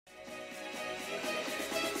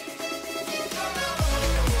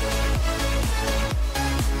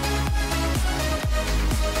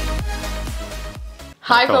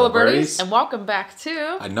Hi fellow birdies, and welcome back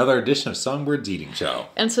to another edition of SongByrd's Eating Show.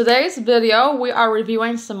 In today's video, we are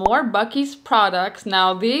reviewing some more Buc-ee's products.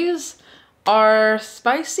 Now these are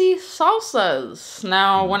spicy salsas.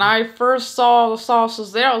 Now when I first saw the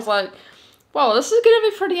salsas there, I was like, well, this is going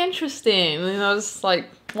to be pretty interesting. You know, just like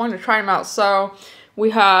wanted to try them out. So we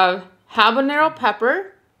have habanero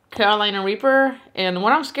pepper, Carolina Reaper, and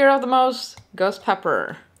what I'm scared of the most, ghost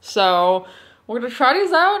pepper. So we're going to try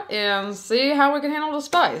these out and see how we can handle the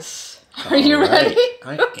spice. Are you ready?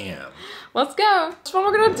 I am. Let's go. So what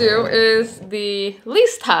we're going to do is the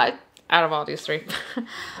least hot out of all these three.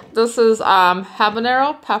 This is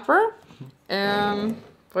habanero pepper. And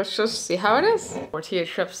let's just see how it is. Tortilla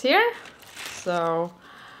chips here. So,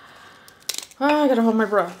 I gotta hold my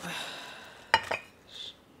breath.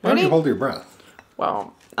 Why don't you hold your breath?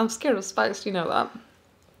 Well, I'm scared of spice, you know that.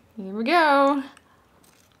 Here we go.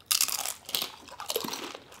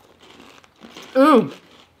 Ooh.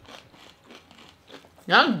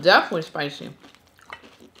 That's definitely spicy.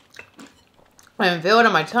 I can feel it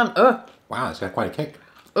in my tongue. Ugh. Wow, it's got quite a kick.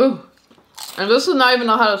 Ooh. And this is not even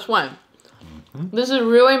the hottest one. This is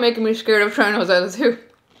really making me scared of trying those other two.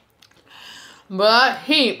 But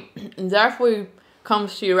heat definitely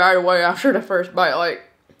comes to you right away after the first bite. Like,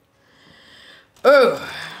 ooh.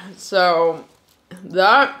 So,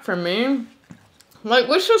 that for me, like,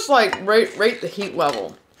 let's just like rate the heat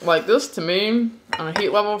level. Like, this to me, on a heat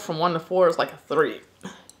level from 1 to 4 is like a 3.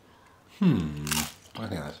 I think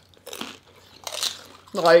that's...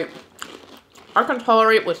 Like, I can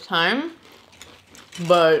tolerate with time,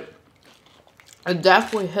 but it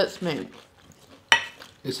definitely hits me.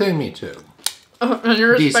 It's hitting me too. And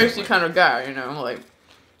you're a spicy kind of guy, you know, like,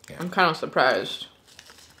 yeah. I'm kind of surprised.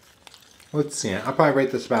 Let's see, I'll probably rate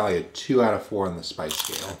this about like a 2 out of 4 on the spice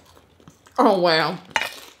scale. Oh, wow.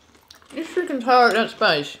 You sure can tolerate that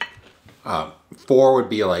spice. 4 would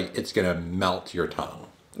be like, it's going to melt your tongue.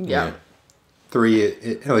 Yeah. You know, 3,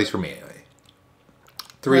 at least for me anyway.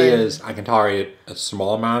 3 is, I can tolerate a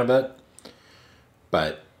small amount of it,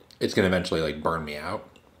 but it's going to eventually like burn me out.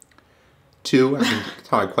 2, I can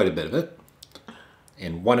tolerate quite a bit of it.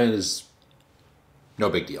 And 1 is no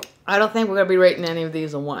big deal. I don't think we're going to be rating any of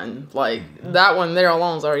these a 1. Like, that one there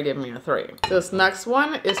alone is already giving me a 3. This next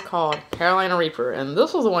one is called Carolina Reaper, and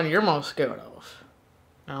this is the one you're most scared of.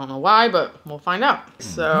 I don't know why, but we'll find out.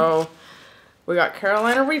 So, we got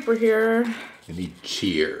Carolina Reaper here. You need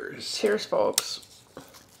cheers. Cheers, folks.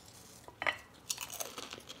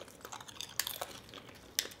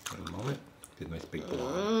 One moment. Get a nice big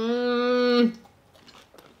blow.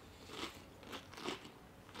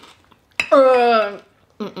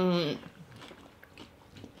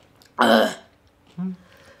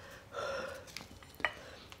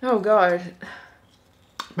 Oh, God.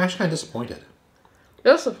 I'm actually kind of disappointed.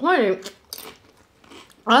 Disappointing?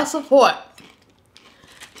 That's a 4.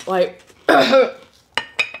 Like, I'm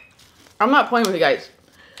not playing with you guys.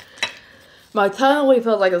 My tongue really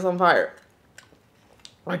feels like it's on fire.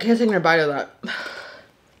 I can't take another bite of that.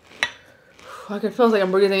 I can feel like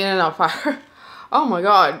I'm breathing in and out fire. Oh my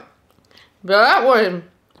God. But that one,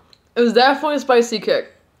 it was definitely a spicy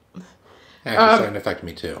kick. Actually, starting to affect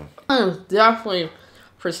me too. It was definitely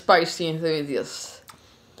for spicy enthusiasts.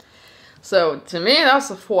 So, to me,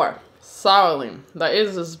 that's a 4. Solidly. That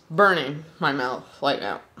is just burning my mouth right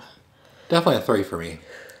now. Definitely a 3 for me.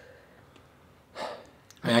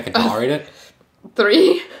 I mean, I can tolerate it.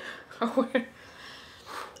 3? Okay,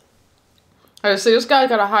 so this guy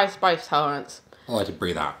got a high spice tolerance. I like to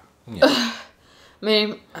breathe out. Yeah. I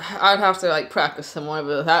mean, I'd have to, like, practice some more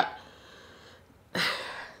with that.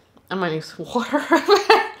 I might need some water.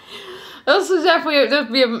 This would definitely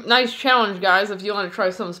be a nice challenge, guys, if you want to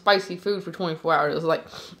try some spicy food for 24 hours. Like,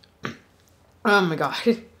 oh my God.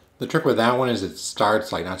 The trick with that one is it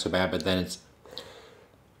starts, like, not so bad, but then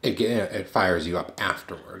it fires you up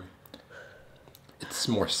afterward. It's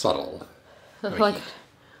more subtle. Like,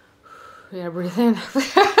 yeah, breathe in. This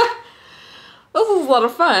is a lot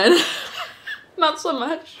of fun. Not so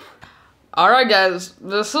much. Alright, guys.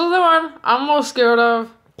 This is the one I'm most scared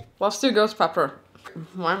of. Let's do ghost pepper.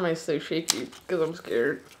 Why am I so shaky? Because I'm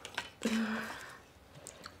scared.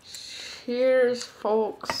 Cheers,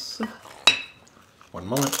 folks. One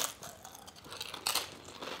moment.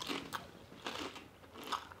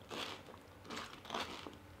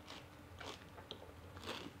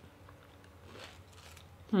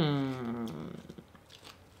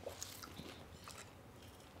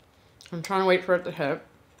 I'm trying to wait for it to hit.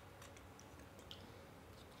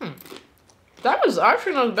 That was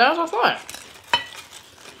actually not as bad as I thought.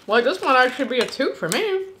 Like, this might actually be a 2 for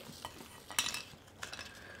me.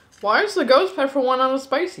 Why is the ghost pepper one not as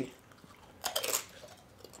spicy?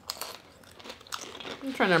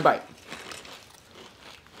 I'm trying to bite.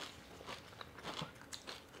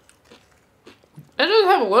 It does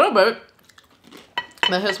have a little bit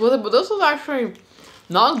that hits with it, but this is actually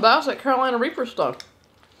not as bad as that Carolina Reaper stuff.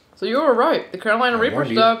 So you were right. The Carolina Reaper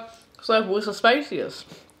stuff was the spiciest.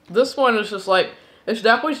 This one is just like, it's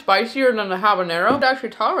definitely spicier than the habanero. I'd actually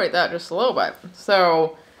tolerate that just a little bit.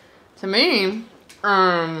 So, to me,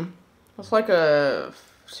 it's like a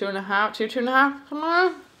 2.5, 2.5, something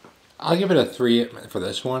like that. I'll give it a 3 for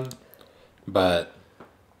this one, but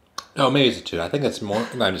no, maybe it's a 2. I think it's more.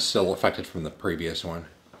 I'm still affected from the previous one.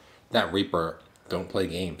 That Reaper, don't play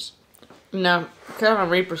games. No, Carolina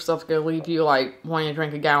Reaper stuff's gonna leave you like wanting to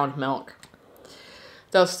drink a gallon of milk.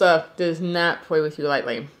 That stuff does not play with you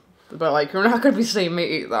lightly, but like you're not gonna be seeing me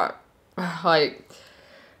eat that. Like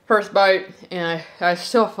first bite, and I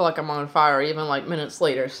still feel like I'm on fire even like minutes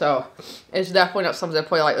later. So it's definitely not something to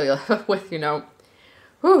play lightly with, you know.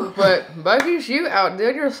 Whew, but Buc-ee's, you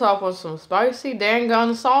outdid yourself with some spicy dang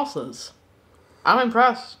gun salsas. I'm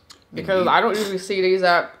impressed because I don't usually see these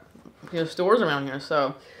at stores around here.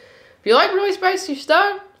 So if you like really spicy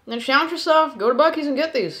stuff, then challenge yourself. Go to Buc-ee's and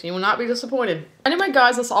get these. You will not be disappointed. Anyway,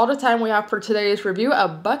 guys, that's all the time we have for today's review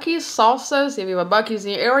of Buc-ee's salsas. If you have a Buc-ee's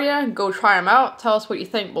in your area, go try them out. Tell us what you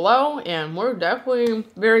think below, and we're definitely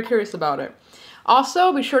very curious about it.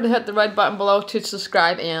 Also, be sure to hit the red button below to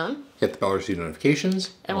subscribe and hit the bell to receive notifications.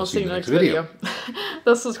 And we'll see you in the next video.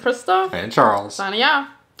 This is Krista. And Charles. Signing out.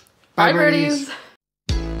 Bye, birdies.